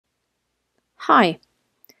Hi,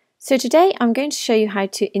 so today I'm going to show you how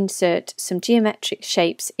to insert some geometric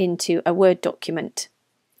shapes into a Word document.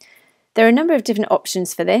 There are a number of different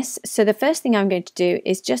options for this, so the first thing I'm going to do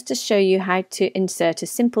is just to show you how to insert a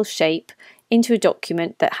simple shape into a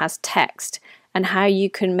document that has text and how you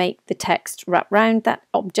can make the text wrap round that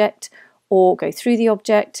object or go through the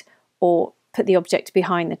object or put the object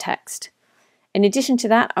behind the text. In addition to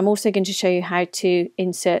that, I'm also going to show you how to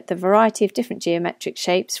insert the variety of different geometric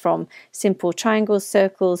shapes from simple triangles,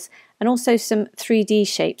 circles, and also some 3D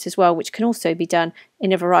shapes as well, which can also be done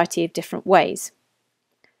in a variety of different ways.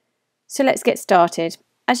 So let's get started.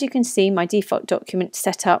 As you can see, my default document is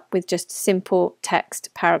set up with just a simple text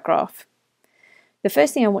paragraph. The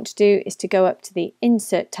first thing I want to do is to go up to the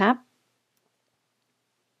Insert tab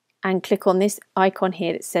and click on this icon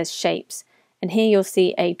here that says Shapes. And here you'll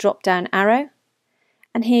see a drop-down arrow.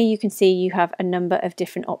 And here you can see you have a number of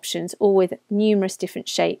different options, all with numerous different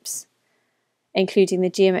shapes, including the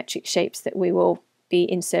geometric shapes that we will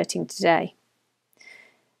be inserting today.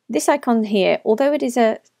 This icon here, although it is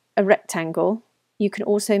a rectangle, you can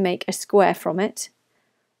also make a square from it.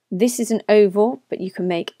 This is an oval, but you can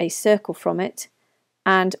make a circle from it.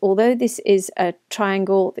 And although this is a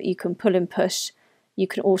triangle that you can pull and push, you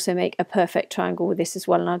can also make a perfect triangle with this as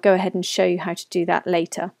well. And I'll go ahead and show you how to do that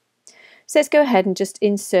later. So let's go ahead and just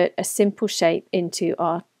insert a simple shape into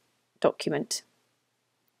our document.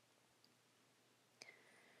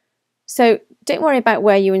 So don't worry about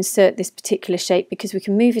where you insert this particular shape because we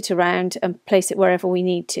can move it around and place it wherever we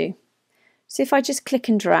need to. So if I just click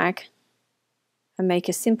and drag and make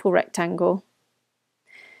a simple rectangle,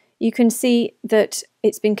 you can see that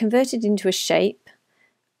it's been converted into a shape,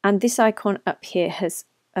 and this icon up here has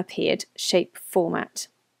appeared, Shape Format.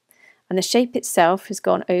 And the shape itself has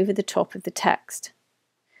gone over the top of the text.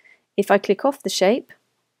 If I click off the shape,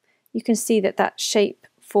 you can see that that shape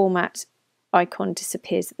format icon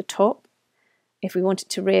disappears at the top. If we want it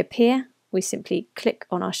to reappear, we simply click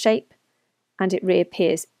on our shape and it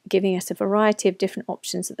reappears, giving us a variety of different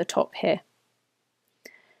options at the top here.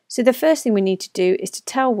 So the first thing we need to do is to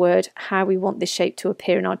tell Word how we want this shape to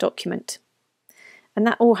appear in our document. And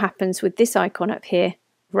that all happens with this icon up here,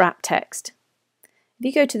 Wrap Text. If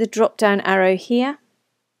you go to the drop down arrow here,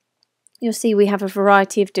 you'll see we have a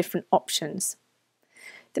variety of different options.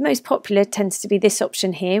 The most popular tends to be this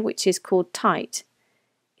option here, which is called Tight.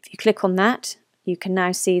 If you click on that, you can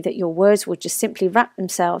now see that your words will just simply wrap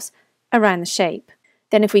themselves around the shape.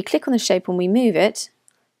 Then if we click on the shape and we move it,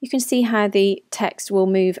 you can see how the text will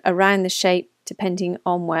move around the shape depending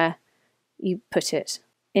on where you put it.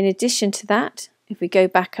 In addition to that, if we go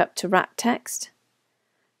back up to Wrap Text,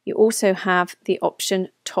 you also have the option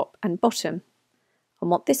Top and Bottom. And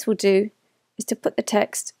what this will do is to put the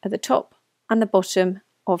text at the top and the bottom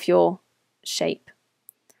of your shape.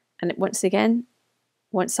 And once again,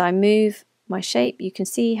 once I move my shape, you can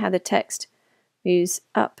see how the text moves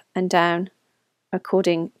up and down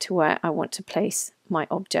according to where I want to place my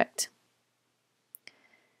object.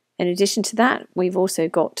 In addition to that, we've also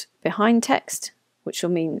got Behind Text, which will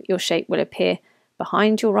mean that your shape will appear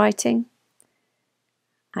behind your writing.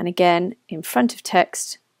 And again, in front of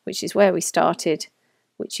text, which is where we started,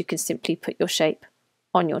 which you can simply put your shape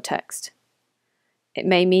on your text. It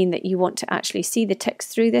may mean that you want to actually see the text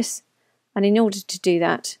through this, and in order to do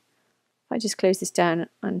that, if I just close this down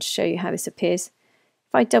and show you how this appears,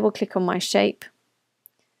 if I double click on my shape,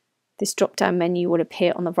 this drop down menu will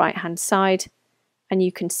appear on the right hand side, and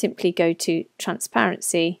you can simply go to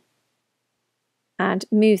Transparency and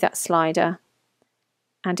move that slider,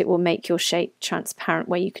 and it will make your shape transparent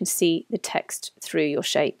where you can see the text through your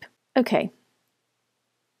shape. Okay,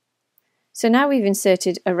 so now we've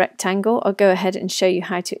inserted a rectangle, I'll go ahead and show you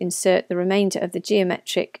how to insert the remainder of the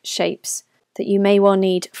geometric shapes that you may well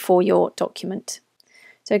need for your document.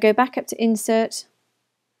 So go back up to Insert,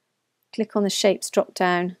 click on the Shapes drop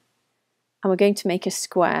down, and we're going to make a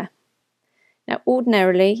square. Now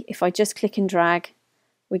ordinarily, if I just click and drag,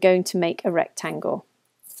 we're going to make a rectangle.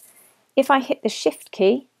 If I hit the Shift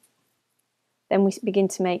key, then we begin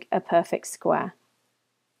to make a perfect square.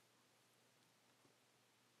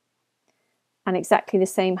 And exactly the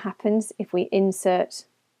same happens if we insert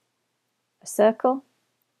a circle.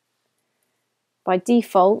 By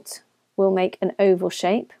default, we'll make an oval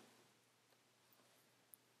shape.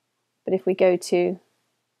 But if we go to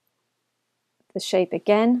the shape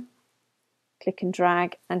again, click and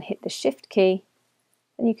drag and hit the Shift key,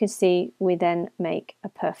 and you can see we then make a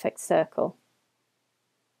perfect circle.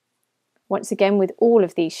 Once again, with all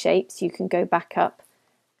of these shapes, you can go back up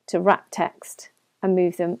to Wrap Text and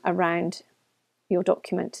move them around your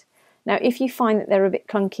document. Now if you find that they're a bit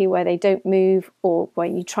clunky where they don't move, or where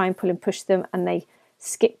you try and pull and push them and they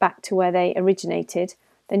skip back to where they originated,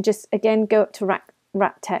 then just again go up to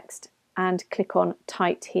wrap text and click on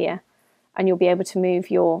tight here, and you'll be able to move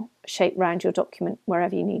your shape around your document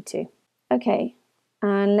wherever you need to. Okay,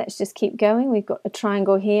 and let's just keep going. We've got a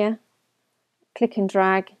triangle here. Click and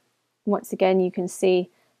drag. Once again you can see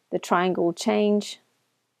the triangle change,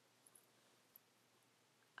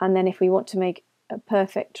 and then if we want to make a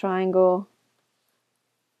perfect triangle,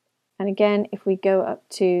 and again if we go up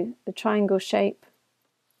to the triangle shape,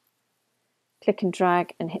 click and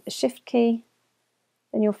drag and hit the shift key,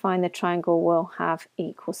 then you'll find the triangle will have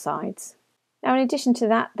equal sides. Now in addition to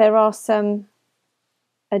that, there are some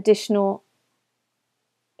additional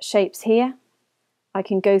shapes here. I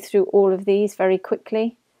can go through all of these very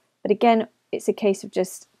quickly, but again it's a case of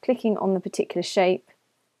just clicking on the particular shape,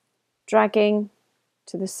 dragging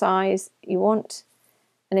to the size you want,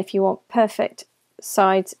 and if you want perfect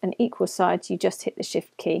sides and equal sides, you just hit the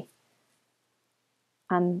shift key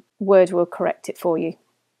and Word will correct it for you.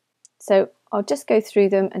 So I'll just go through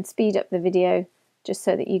them and speed up the video just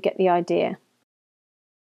so that you get the idea.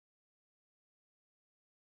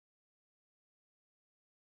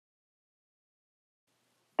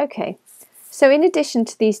 Okay, so in addition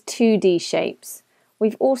to these 2D shapes,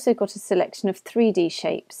 we've also got a selection of 3D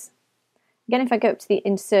shapes. Again, if I go up to the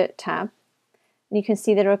Insert tab, you can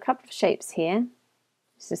see there are a couple of shapes here.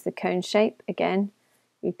 This is the cone shape. Again,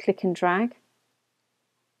 you click and drag.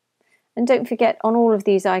 And don't forget, on all of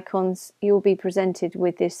these icons, you'll be presented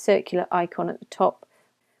with this circular icon at the top,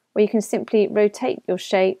 where you can simply rotate your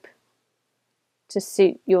shape to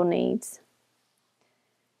suit your needs.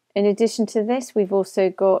 In addition to this, we've also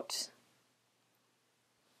got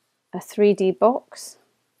a 3D box.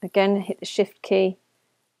 Again, hit the shift key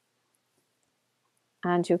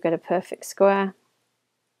and you'll get a perfect square.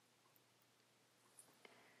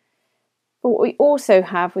 But what we also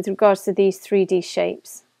have with regards to these 3D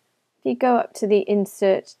shapes, if you go up to the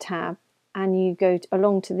Insert tab and you go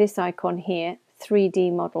along to this icon here,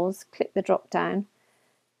 3D models, click the drop down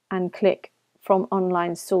and click from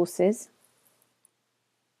online sources,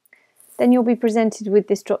 then you'll be presented with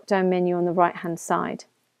this drop down menu on the right hand side.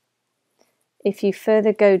 If you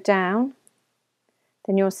further go down,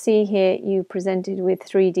 then you'll see here you're presented with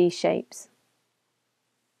 3D shapes.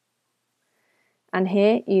 And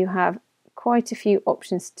here you have quite a few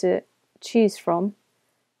options to choose from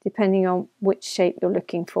depending on which shape you're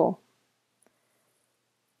looking for.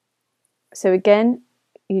 So again,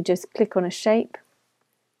 you just click on a shape,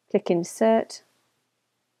 click Insert,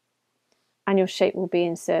 and your shape will be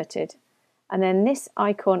inserted. And then this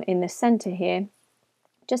icon in the center here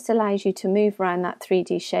just allows you to move around that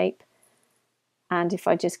 3D shape. And if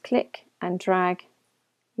I just click and drag,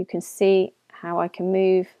 you can see how I can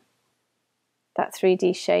move that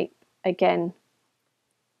 3D shape again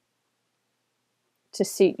to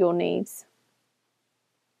suit your needs.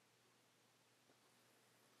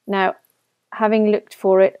 Now, having looked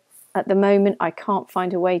for it, at the moment I can't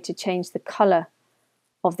find a way to change the colour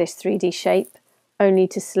of this 3D shape, only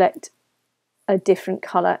to select a different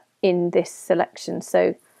colour in this selection. So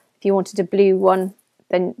if you wanted a blue one,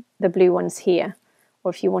 then the blue one's here.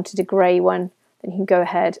 Or if you wanted a grey one, then you can go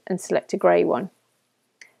ahead and select a grey one.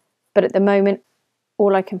 But at the moment,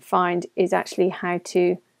 all I can find is actually how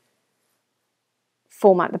to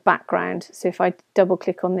format the background. So if I double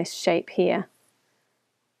click on this shape here,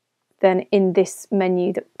 then in this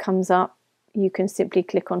menu that comes up, you can simply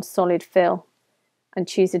click on solid fill and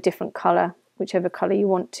choose a different colour, whichever colour you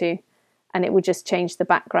want to, and it will just change the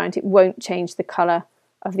background. It won't change the colour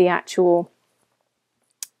of the actual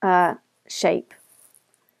shape.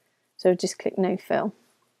 So just click no fill.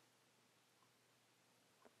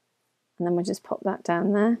 And then we'll just pop that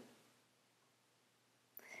down there.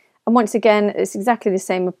 And once again, it's exactly the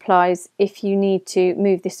same applies. If you need to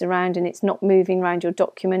move this around and it's not moving around your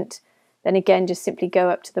document, then again, just simply go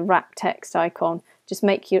up to the wrap text icon. Just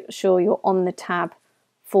make sure you're on the tab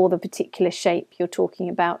for the particular shape you're talking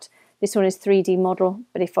about. This one is 3D model,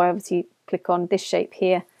 but if I obviously click on this shape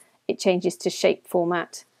here, it changes to shape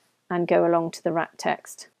format and go along to the wrap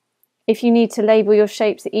text. If you need to label your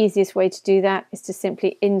shapes, the easiest way to do that is to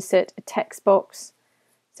simply insert a text box.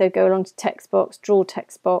 So go along to text box, draw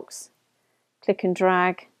text box, click and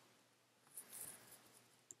drag.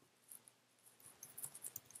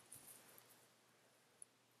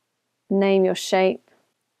 Name your shape,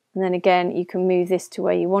 and then again you can move this to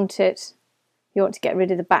where you want it. You want to get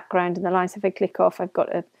rid of the background and the lines. If I click off, I've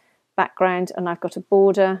got a background and I've got a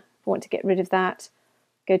border. If I want to get rid of that,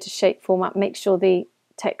 go to shape format, make sure the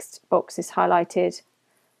text box is highlighted,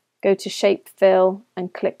 go to Shape Fill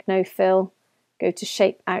and click No Fill, go to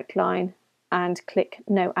Shape Outline and click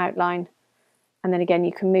No Outline, and then again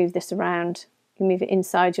you can move this around. You can move it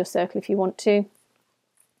inside your circle if you want to,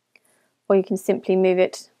 or you can simply move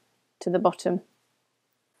it to the bottom.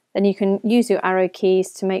 Then you can use your arrow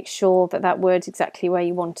keys to make sure that that word's exactly where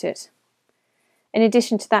you want it. In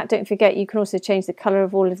addition to that, don't forget you can also change the colour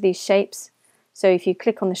of all of these shapes. So if you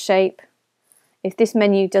click on the shape, if this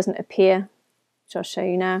menu doesn't appear, which I'll show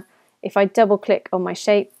you now, if I double click on my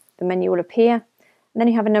shape, the menu will appear, and then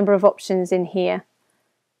you have a number of options in here.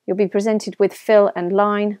 You'll be presented with Fill and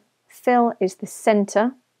Line. Fill is the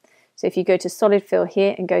centre, so if you go to Solid Fill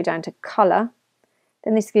here and go down to Colour,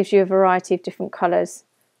 then this gives you a variety of different colours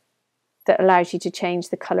that allows you to change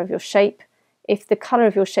the colour of your shape. If the colour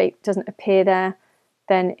of your shape doesn't appear there,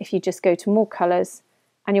 then if you just go to More Colours,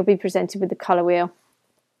 and you'll be presented with the colour wheel.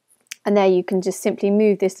 And there you can just simply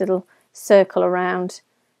move this little circle around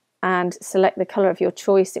and select the colour of your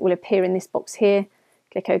choice. It will appear in this box here.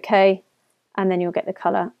 Click OK, and then you'll get the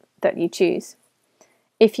colour that you choose.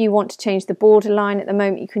 If you want to change the border line, at the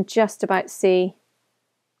moment you can just about see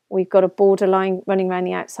we've got a border line running around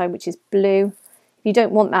the outside which is blue. If you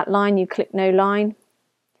don't want that line, you click No Line.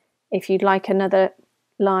 If you'd like another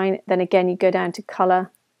line, then again you go down to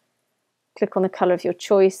Colour, click on the colour of your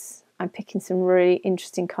choice. I'm picking some really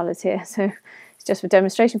interesting colours here, so it's just for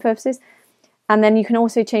demonstration purposes. And then you can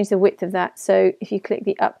also change the width of that. So if you click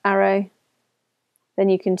the up arrow, then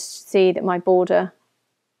you can see that my border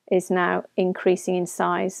is now increasing in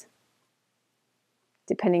size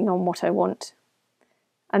depending on what I want.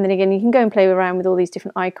 And then again you can go and play around with all these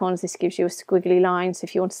different icons. This gives you a squiggly line, so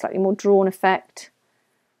if you want a slightly more drawn effect,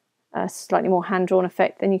 a slightly more hand-drawn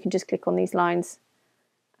effect, then you can just click on these lines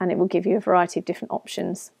and it will give you a variety of different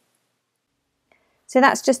options. So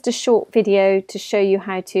that's just a short video to show you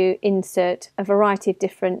how to insert a variety of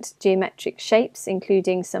different geometric shapes,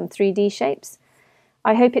 including some 3D shapes.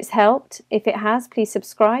 I hope it's helped. If it has, please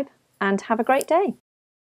subscribe and have a great day.